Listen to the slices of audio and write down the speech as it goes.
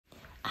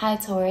Hi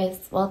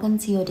Taurus, welcome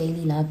to your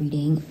daily love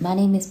reading. My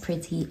name is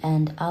Pretty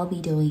and I'll be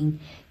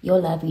doing your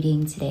love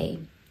reading today.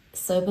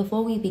 So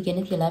before we begin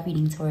with your love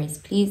reading, Taurus,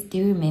 please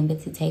do remember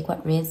to take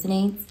what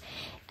resonates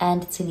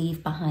and to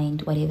leave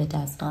behind whatever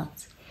does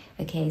not.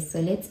 Okay,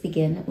 so let's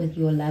begin with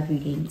your love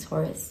reading,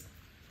 Taurus.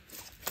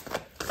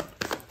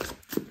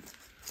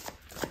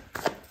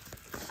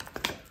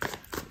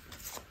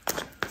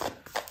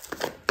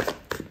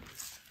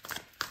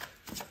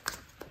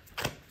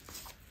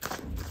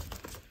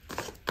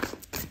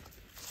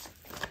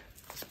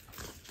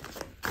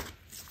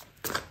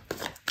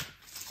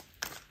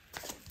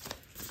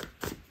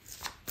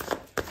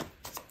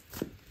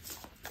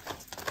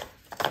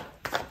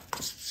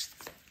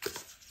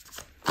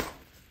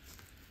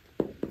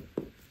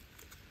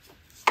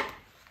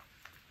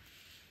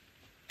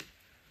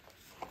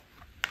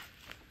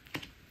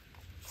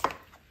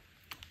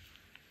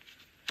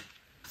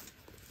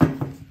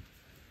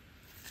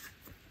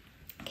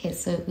 Okay,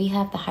 so we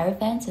have the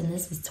Hierophant, and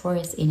this is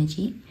Taurus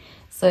energy.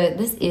 So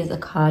this is a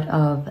card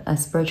of a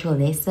spiritual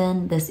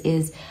lesson. This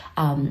is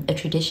a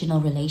traditional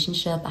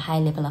relationship, a high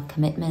level of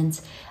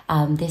commitment.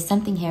 There's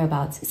something here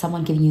about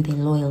someone giving you their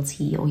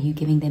loyalty or you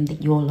giving them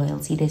your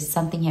loyalty. There's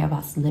something here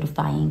about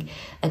solidifying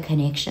a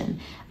connection.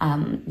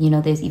 You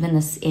know, there's even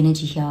this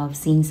energy here of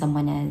seeing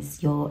someone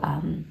as your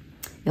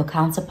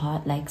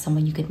counterpart, like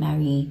someone you could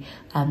marry.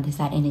 There's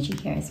that energy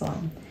here as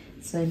well.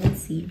 So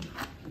let's see.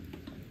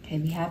 Okay,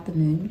 we have the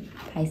Moon,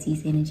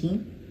 Pisces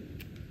energy,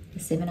 the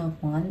Seven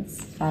of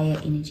Wands, fire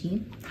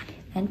energy,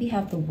 and we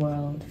have the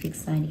World,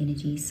 fixed sign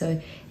energy.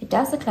 So it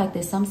does look like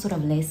there's some sort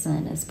of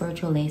lesson, a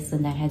spiritual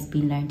lesson that has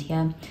been learned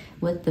here.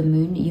 With the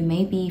Moon, you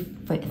may be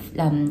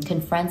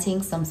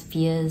confronting some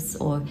fears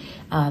or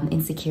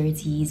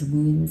insecurities,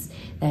 wounds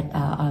that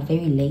are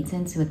very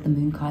latent with the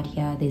Moon card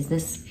here. There's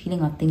this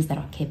feeling of things that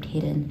are kept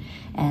hidden,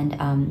 and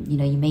you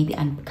know, you may be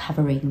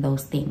uncovering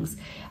those things.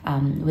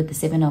 With the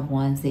Seven of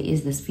Wands, there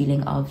is this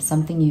feeling of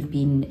something you've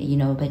been, you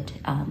know, a bit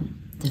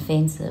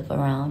defensive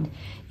around.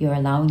 You're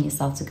allowing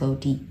yourself to go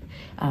deep.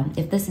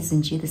 If this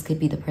isn't you, this could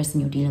be the person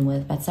you're dealing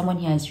with, but someone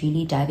here is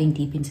really diving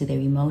deep into their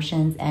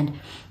emotions, and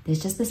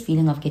there's just this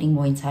feeling of getting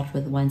more in touch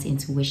with one's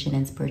intuition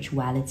and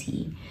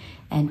spirituality.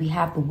 And we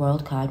have the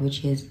World card,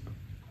 which is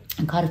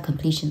a card of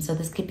completion. So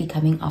this could be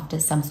coming after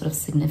some sort of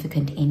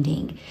significant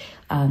ending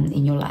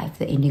in your life,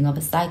 the ending of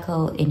a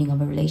cycle, ending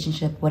of a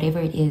relationship, whatever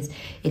it is.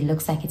 It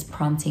looks like it's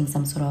prompting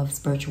some sort of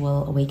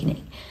spiritual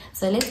awakening.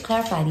 So let's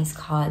clarify these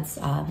cards,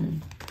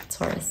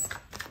 Taurus.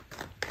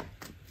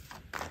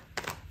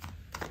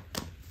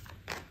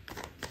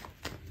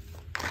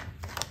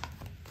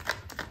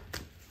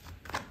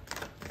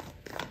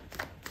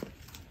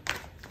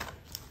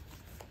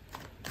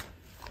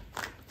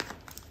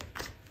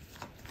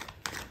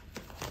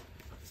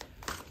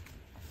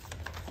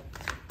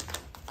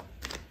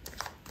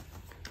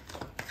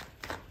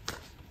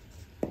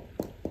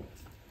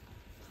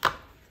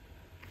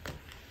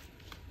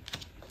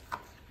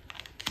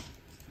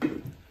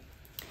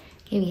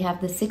 Okay, we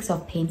have the Six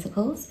of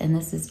Pentacles, and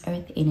this is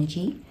Earth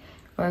energy,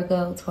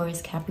 Virgo,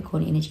 Taurus,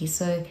 Capricorn energy.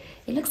 So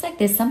it looks like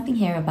there's something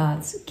here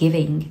about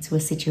giving to a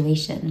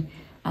situation,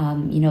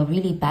 you know,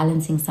 really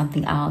balancing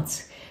something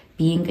out,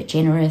 being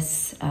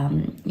generous,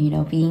 you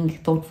know, being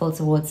thoughtful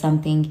towards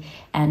something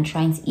and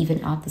trying to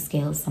even out the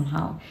scales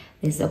somehow.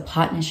 There's a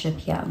partnership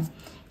here.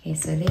 Okay,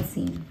 so let's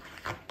see.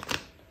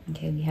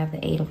 Okay, we have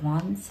the Eight of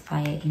Wands,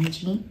 fire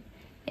energy,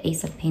 the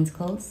Ace of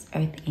Pentacles,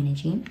 Earth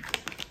energy,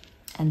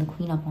 and the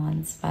Queen of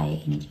Wands, fire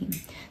energy.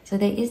 So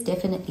there is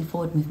definitely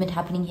forward movement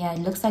happening here. It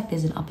looks like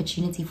there's an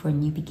opportunity for a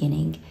new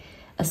beginning,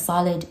 a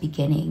solid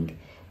beginning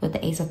with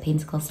the Ace of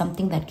Pentacles,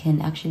 something that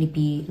can actually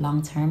be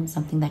long-term,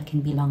 something that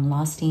can be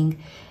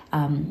long-lasting.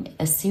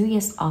 A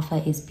serious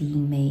offer is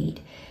being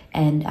made,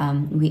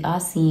 and we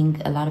are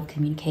seeing a lot of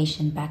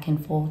communication back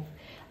and forth.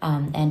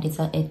 And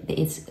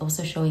it's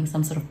also showing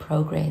some sort of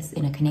progress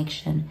in a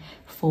connection,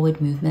 forward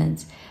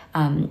movement.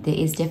 There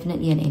is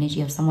definitely an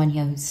energy of someone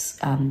here who's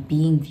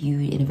being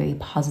viewed in a very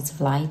positive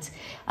light,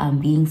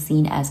 being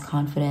seen as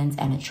confident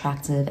and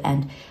attractive,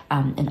 and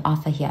an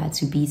offer here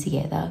to be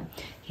together.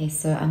 Okay,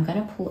 so I'm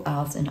going to pull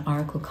out an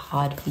oracle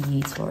card for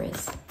you,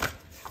 Taurus.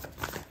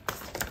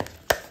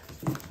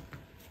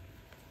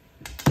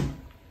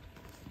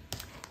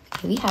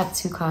 Okay, we have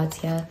two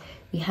cards here.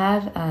 We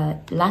have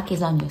luck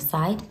is on your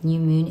side, new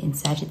moon in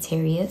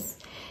Sagittarius,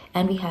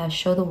 and we have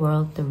show the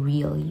world the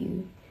real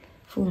you,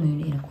 full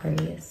moon in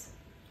Aquarius.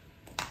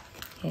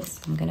 Okay,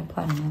 so I'm going to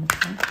put another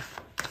one.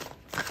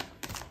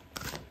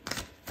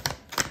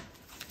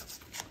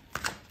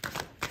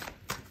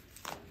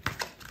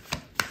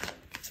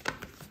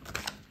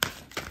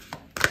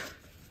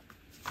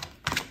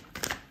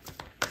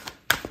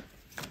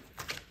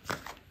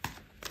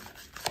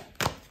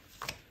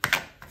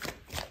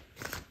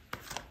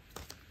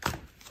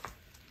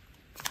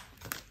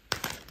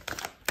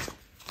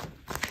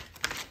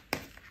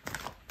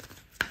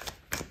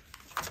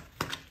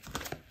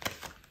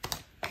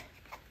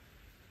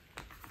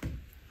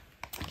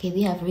 Okay,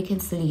 we have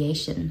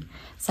reconciliation.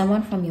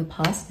 Someone from your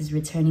past is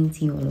returning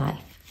to your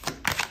life.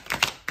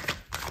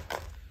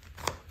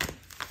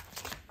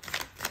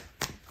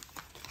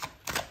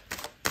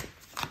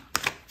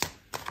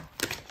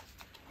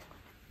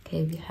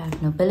 Okay, we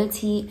have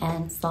nobility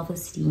and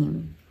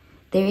self-esteem.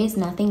 There is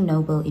nothing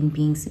noble in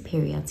being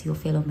superior to your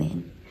fellow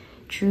men.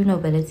 True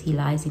nobility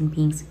lies in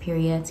being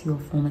superior to your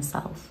former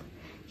self.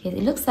 Okay,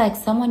 it looks like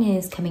someone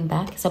is coming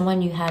back,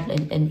 someone you had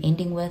an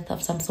ending with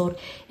of some sort.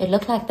 It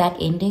looked like that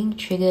ending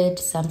triggered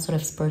some sort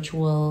of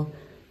spiritual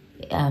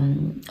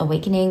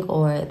awakening,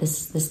 or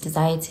this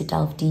desire to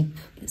delve deep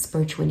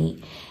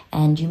spiritually.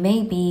 And you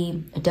may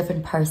be a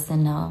different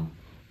person now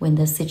when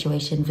this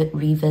situation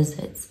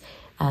revisits.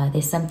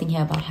 There's something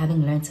here about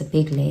having learned a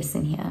big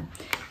lesson here.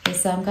 Okay,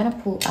 so I'm going to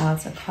pull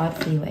out a card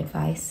for your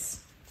advice,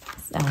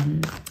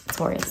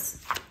 Taurus.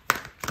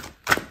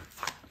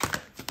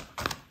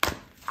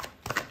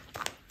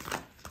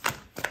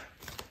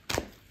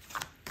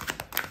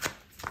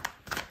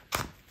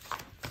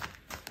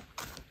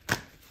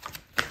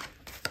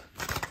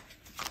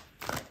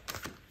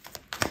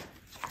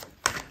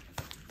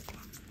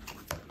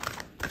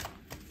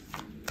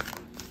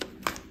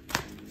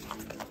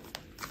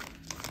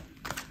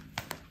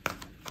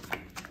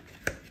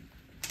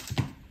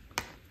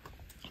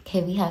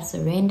 Okay, we have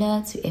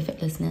surrender to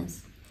effortlessness.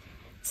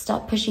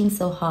 Stop pushing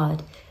so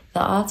hard. The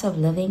art of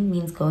living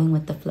means going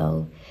with the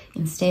flow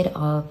instead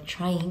of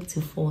trying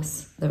to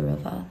force the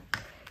river.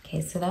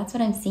 Okay, so that's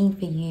what I'm seeing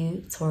for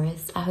you,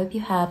 Taurus. I hope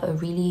you have a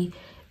really,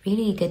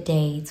 really good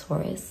day,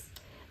 Taurus.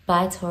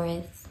 Bye,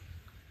 Taurus.